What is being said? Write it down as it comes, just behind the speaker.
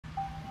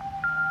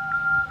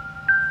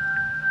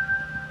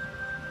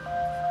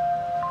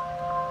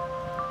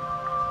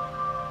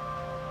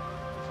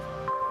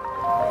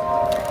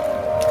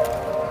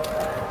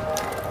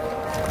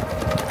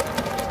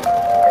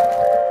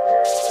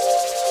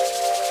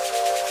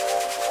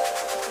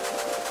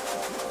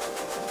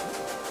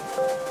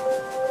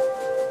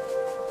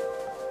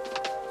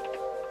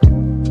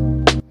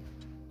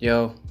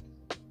Yo,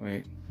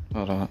 wait,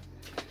 hold on.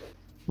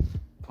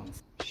 Oh,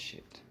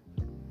 shit.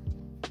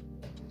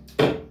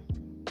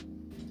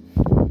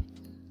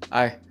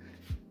 I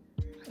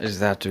just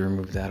have to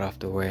remove that off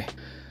the way.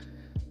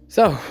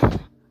 So,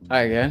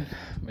 hi again.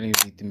 My name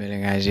is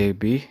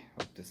ItumelengIJB.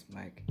 Hope this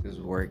mic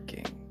is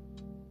working.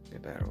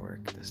 It better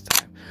work this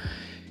time.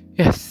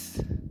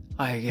 Yes.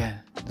 Hi again.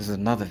 This is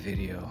another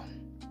video.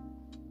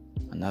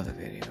 Another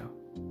video.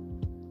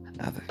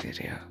 Another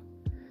video.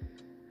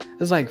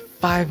 There's like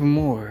 5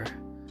 more.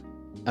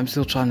 I'm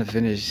still trying to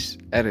finish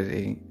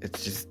editing.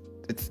 It's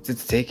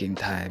taking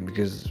time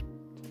because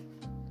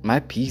my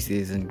PC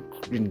is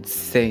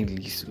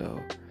insanely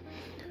slow.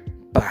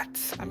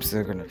 But I'm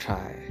still gonna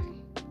try.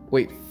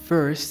 Wait,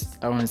 first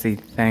I want to say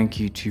thank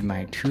you to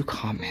my 2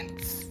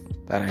 comments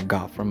that I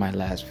got from my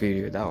last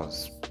video. That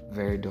was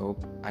very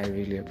dope. I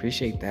really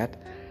appreciate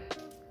that.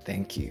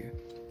 Thank you.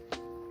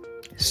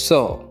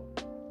 So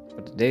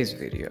for today's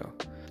video,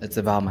 it's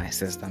about my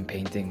sister. I'm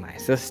painting my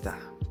sister.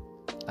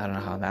 I don't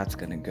know how that's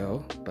gonna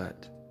go,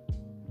 but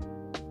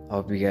I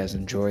hope you guys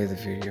enjoy the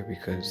video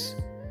because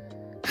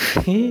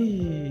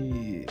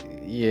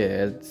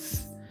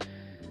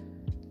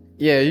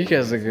yeah, you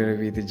guys are gonna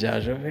be the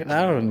judge of it.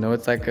 I don't know,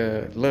 it's like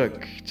a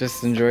look,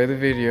 just enjoy the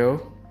video.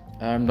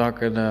 I'm not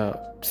gonna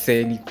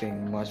say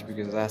anything much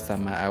because last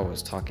time I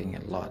was talking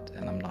a lot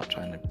and I'm not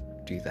trying to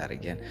do that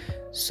again.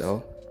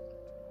 So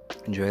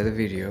enjoy the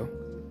video,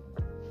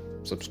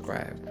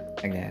 subscribe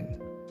again,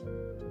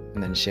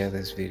 and then share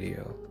this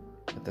video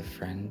with a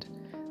friend,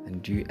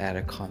 and do add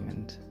a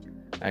comment.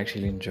 I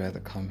actually enjoy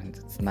the comments.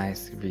 It's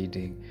nice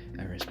reading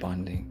and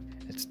responding.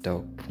 It's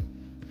dope.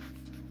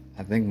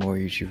 I think more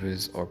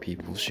YouTubers or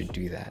people should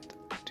do that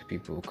to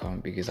people who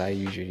comment, because I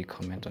usually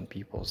comment on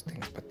people's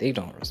things but they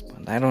don't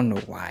respond. I don't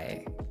know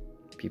why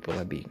people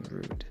are being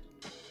rude,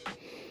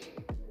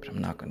 but I'm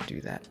not gonna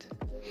do that.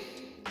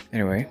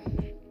 Anyway,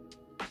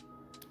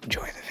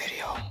 enjoy the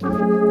video.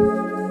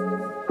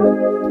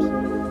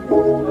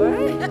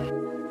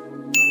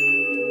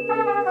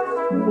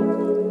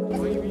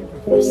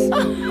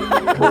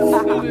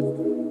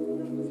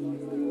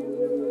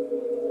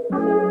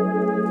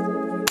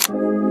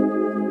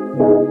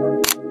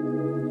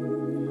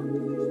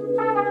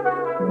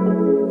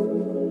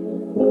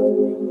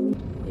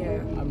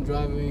 I'm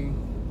driving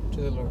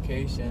to the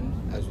location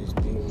as we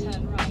speak.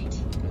 Turn right.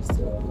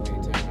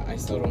 I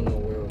still don't know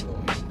where we're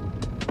going.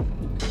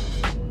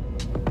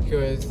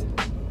 Because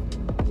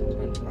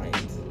turn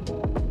right.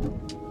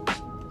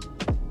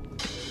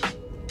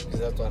 Because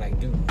that's what I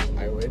do.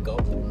 I wake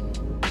up,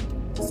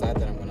 decide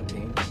that I'm gonna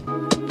paint.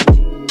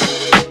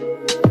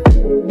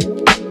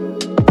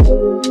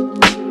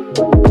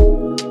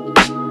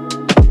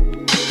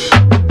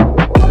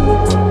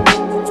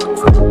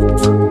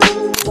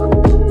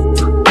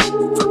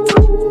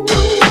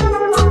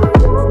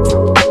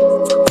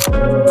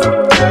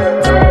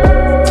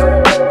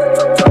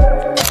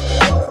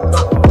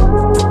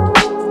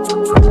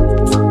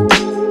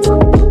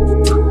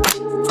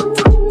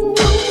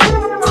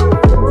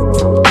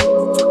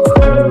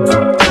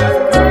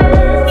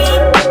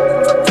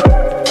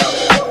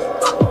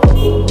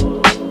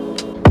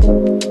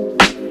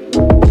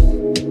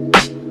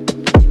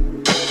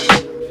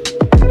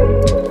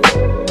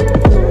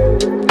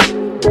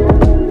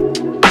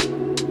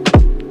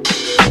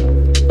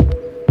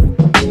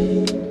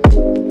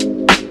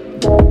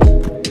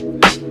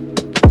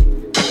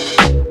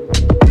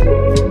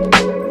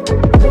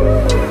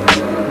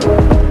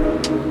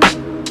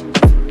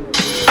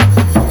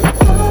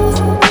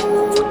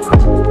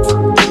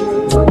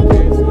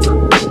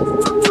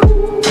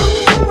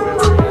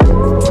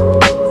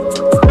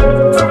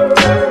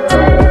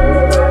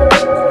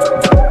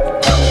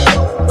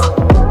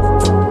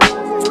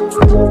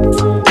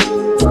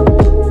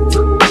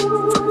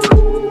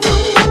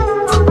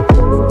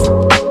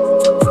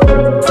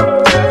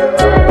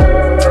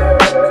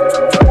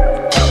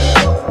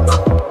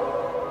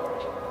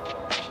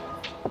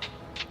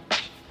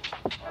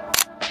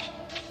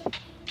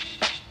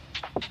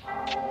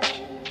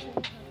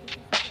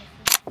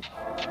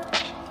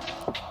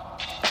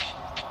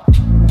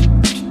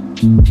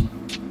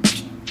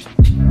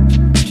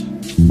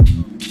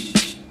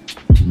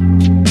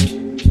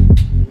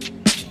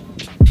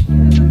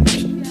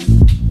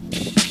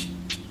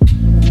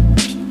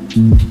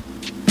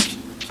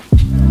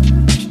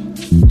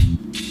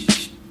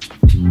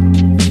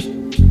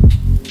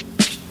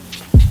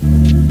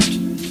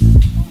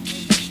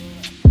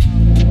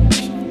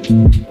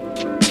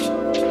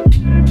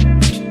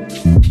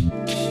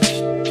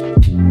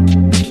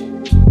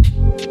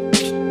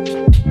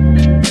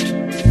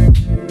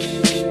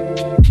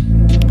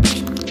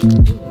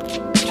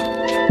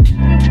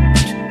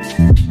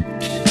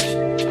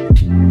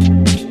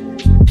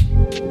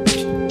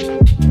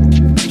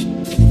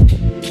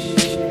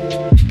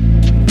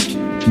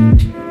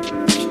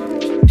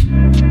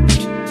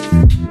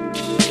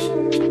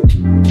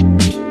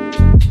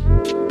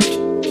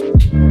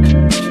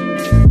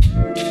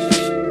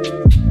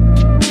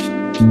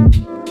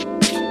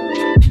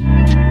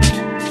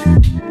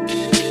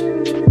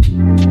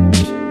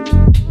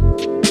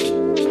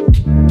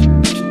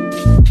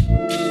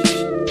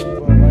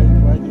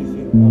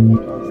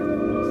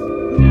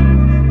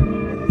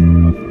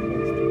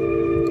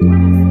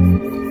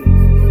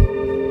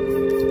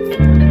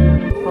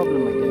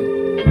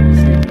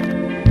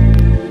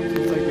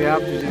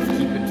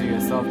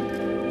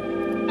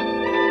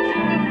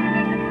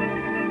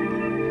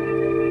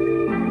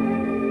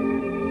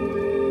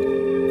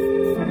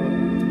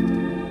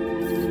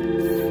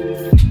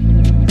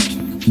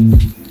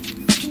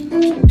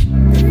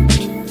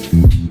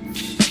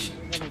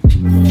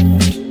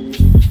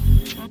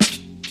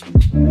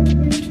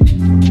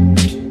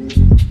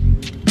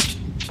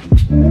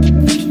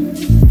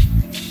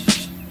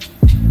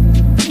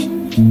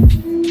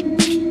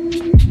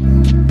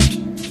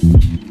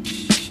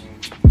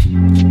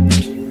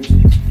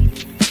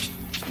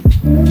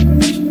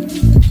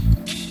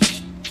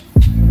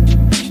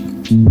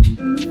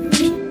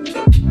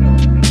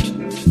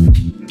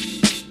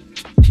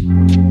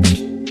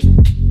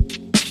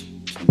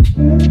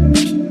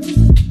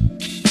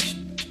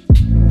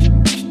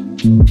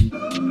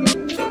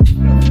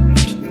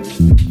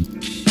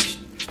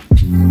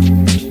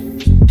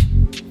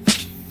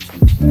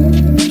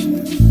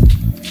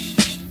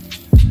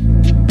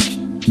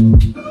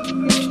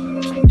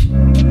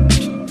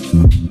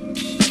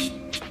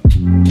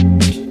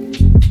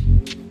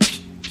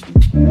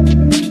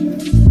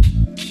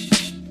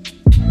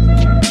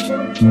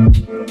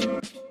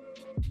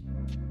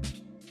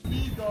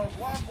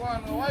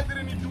 Why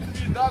didn't you do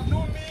me, dog? Do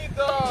me,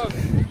 dog.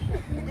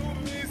 Do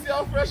me. See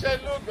how fresh I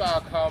look.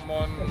 Ah, come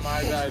on,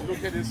 my guy.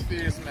 Look at his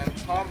face, man.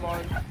 Come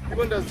on.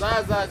 Even the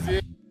Zazas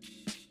here.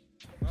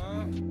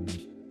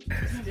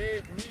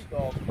 Escape me,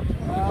 dog.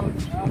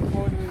 I'm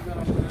going to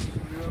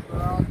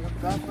around.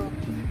 That's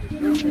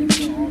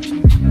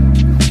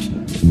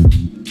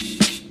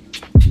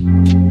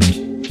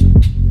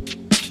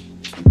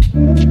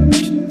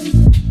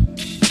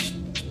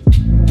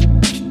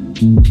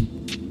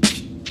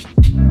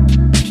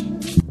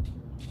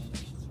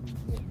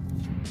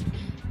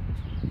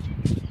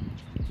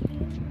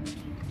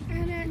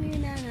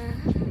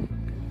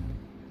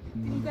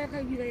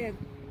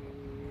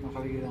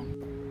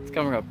It's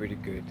coming out pretty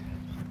good.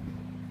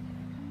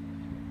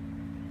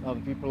 Now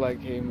the people I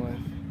came with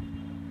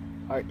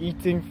are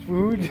eating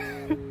food.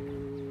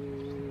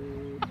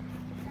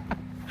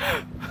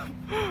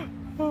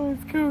 Oh,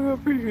 it's coming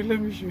out pretty good. Let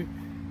me show you.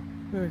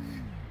 Look.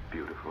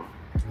 beautiful.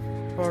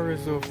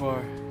 Progress so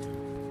far.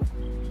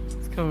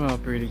 It's coming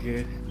out pretty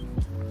good.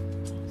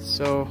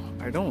 So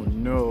I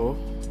don't know.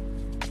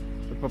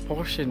 The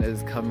proportion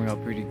is coming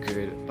out pretty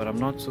good, but I'm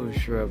not so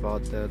sure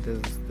about that.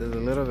 There's a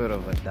little bit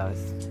of a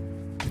dust.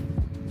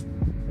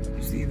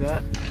 You see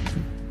that?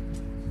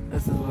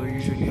 This is what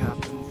usually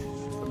happens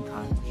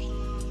sometimes.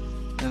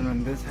 And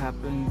when this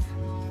happens,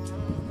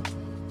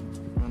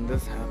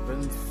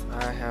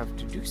 I have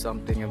to do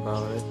something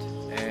about it.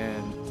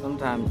 And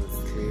sometimes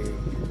it's clear,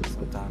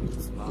 sometimes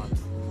it's not.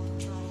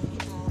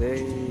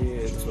 Today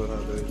it's one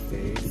of those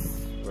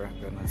days where I'm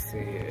gonna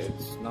say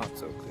it's not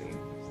so clean,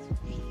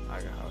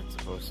 like how it's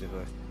supposed to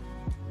be.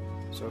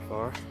 So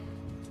far.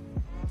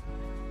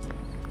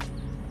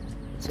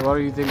 So what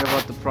do you think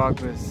about the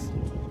progress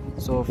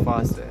so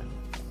far, sir?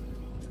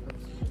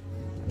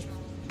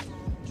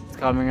 It's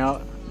coming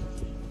out.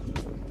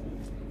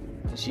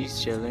 And she's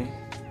chilling.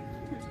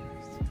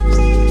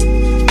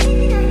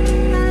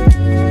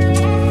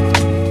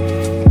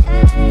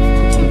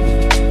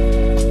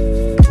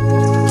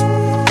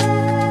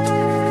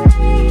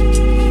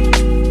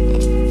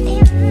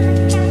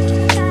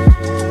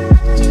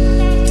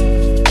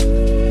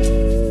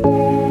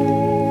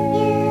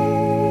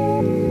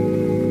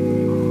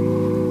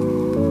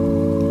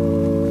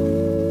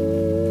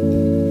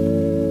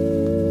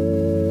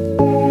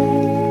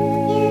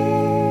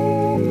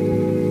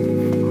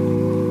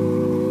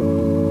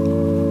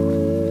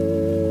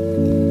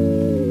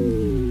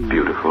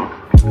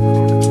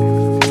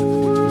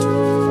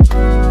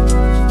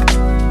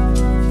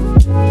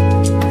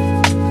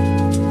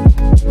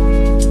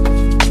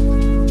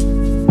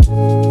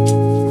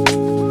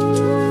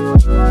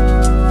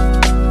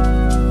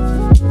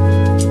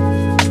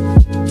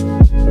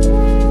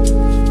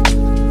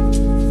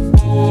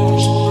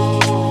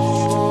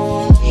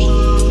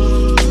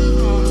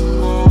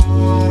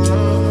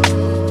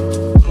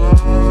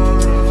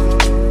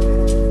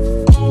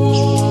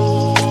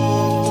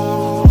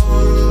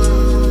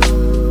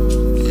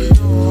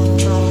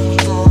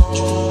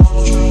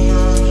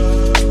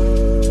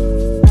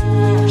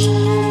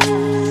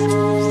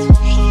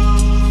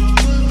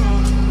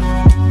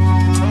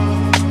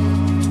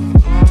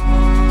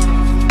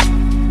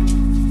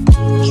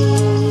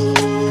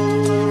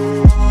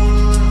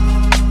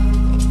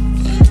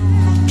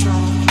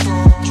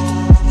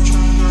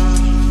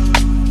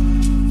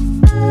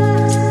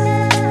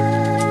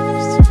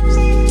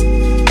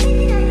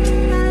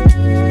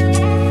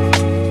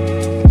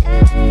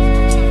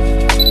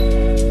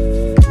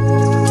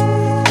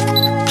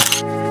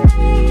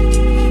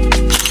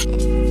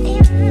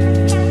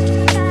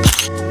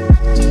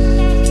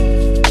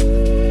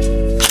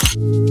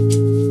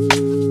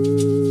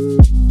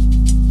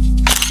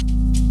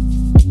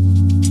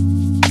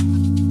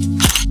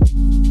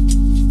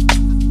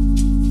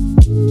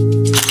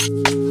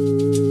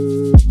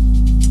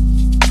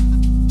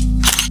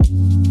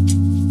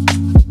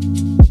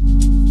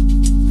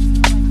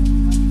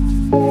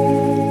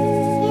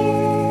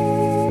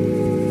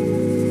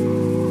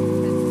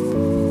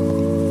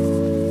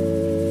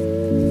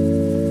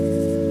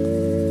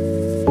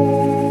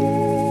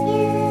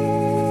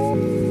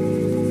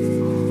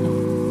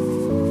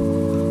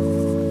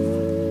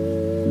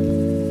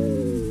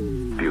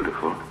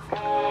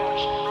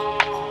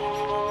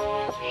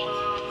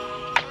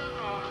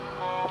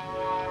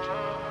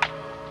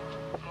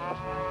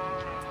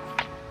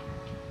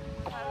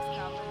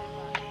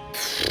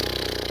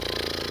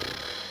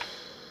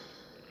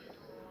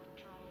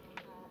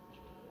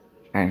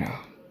 I know.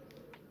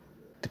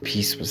 The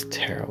piece was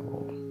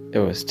terrible. It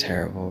was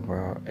terrible,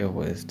 bro. It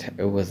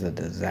was a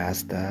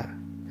disaster.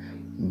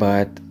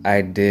 But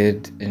I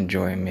did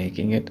enjoy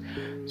making it.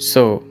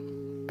 So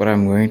what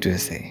I'm going to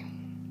say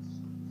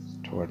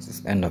towards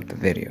this end of the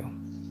video,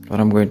 what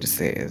I'm going to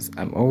say is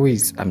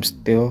I'm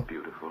still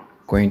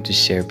going to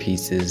share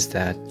pieces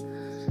that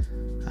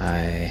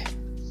I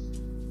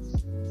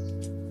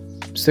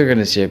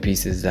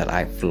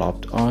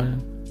flopped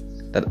on,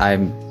 that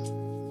I'm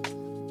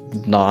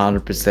not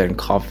 100%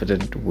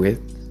 confident with.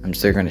 I'm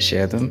still going to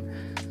share them,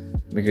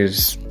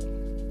 because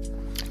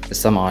there's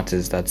some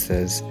artists that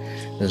says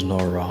there's no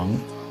wrong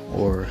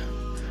or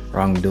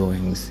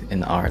wrongdoings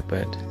in art,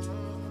 but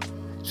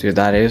so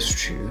that is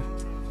true.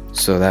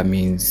 So that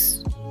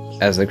means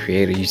as a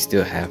creator, you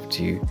still have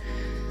to,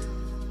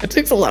 it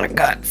takes a lot of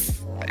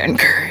guts and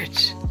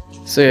courage.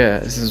 So yeah,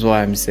 this is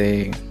why I'm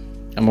saying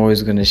I'm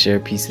always going to share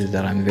pieces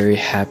that I'm very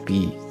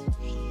happy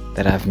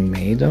that I've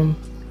made them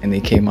and they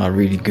came out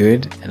really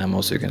good. And I'm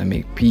also going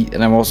to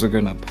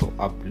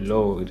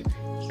upload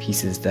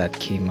pieces that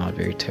came out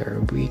very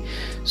terribly.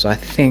 So I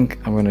think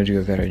I'm going to do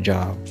a better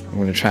job. I'm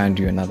going to try and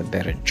do another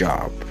better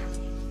job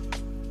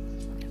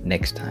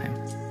next time,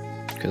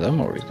 because I'm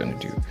always going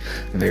to do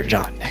a better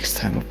job next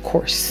time. Of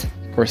course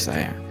I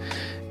am.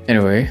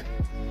 Anyway,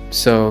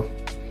 so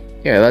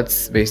yeah,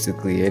 that's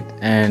basically it.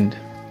 And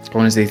I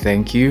want to say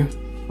thank you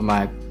for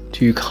my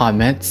 2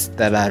 comments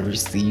that I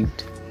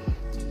received.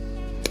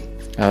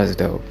 That was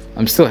dope.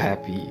 I'm still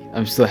happy.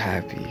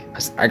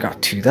 I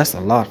got 2. That's a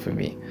lot for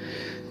me.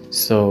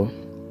 So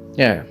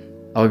yeah,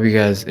 I hope you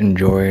guys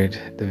enjoyed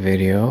the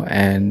video,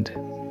 and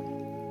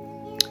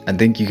I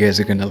think you guys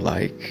are gonna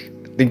love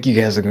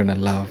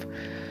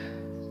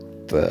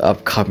the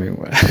upcoming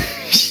one.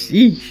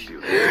 Sheesh.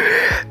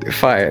 They're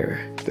fire.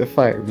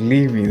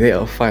 Believe me, they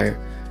are fire.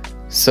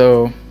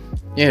 So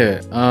yeah,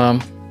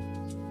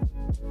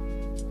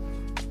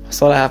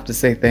 that's all I have to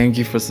say. Thank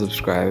you for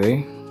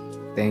subscribing.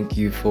 Thank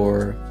you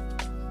for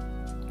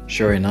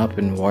showing up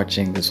and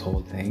watching this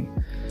whole thing.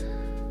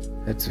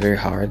 It's very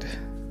hard,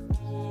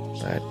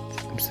 but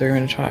I'm still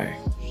gonna try.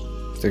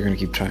 Still gonna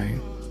keep trying.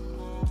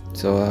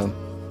 So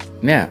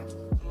yeah,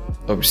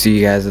 hope to see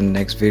you guys in the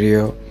next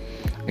video.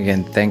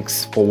 Again,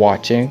 thanks for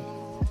watching.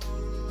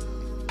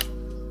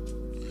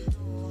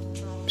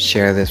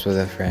 Share this with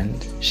a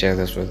friend, share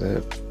this with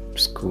a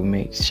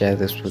schoolmate, share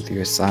this with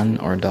your son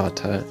or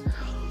daughter.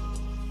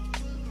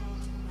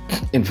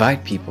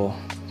 Invite people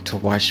to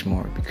watch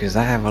more, because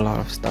I have a lot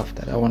of stuff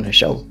that I want to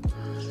show.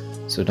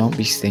 So don't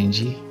be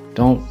stingy.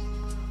 Don't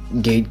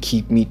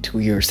gatekeep me to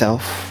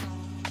yourself.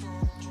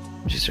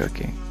 Just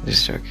joking.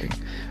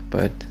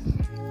 But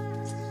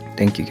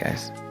thank you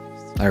guys.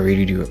 I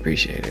really do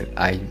appreciate it.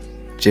 I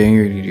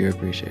genuinely do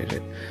appreciate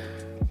it.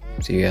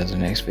 See you guys in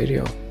the next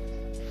video.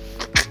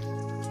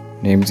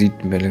 Name's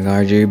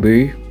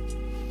ItumelengIJB.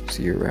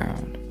 See you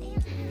around.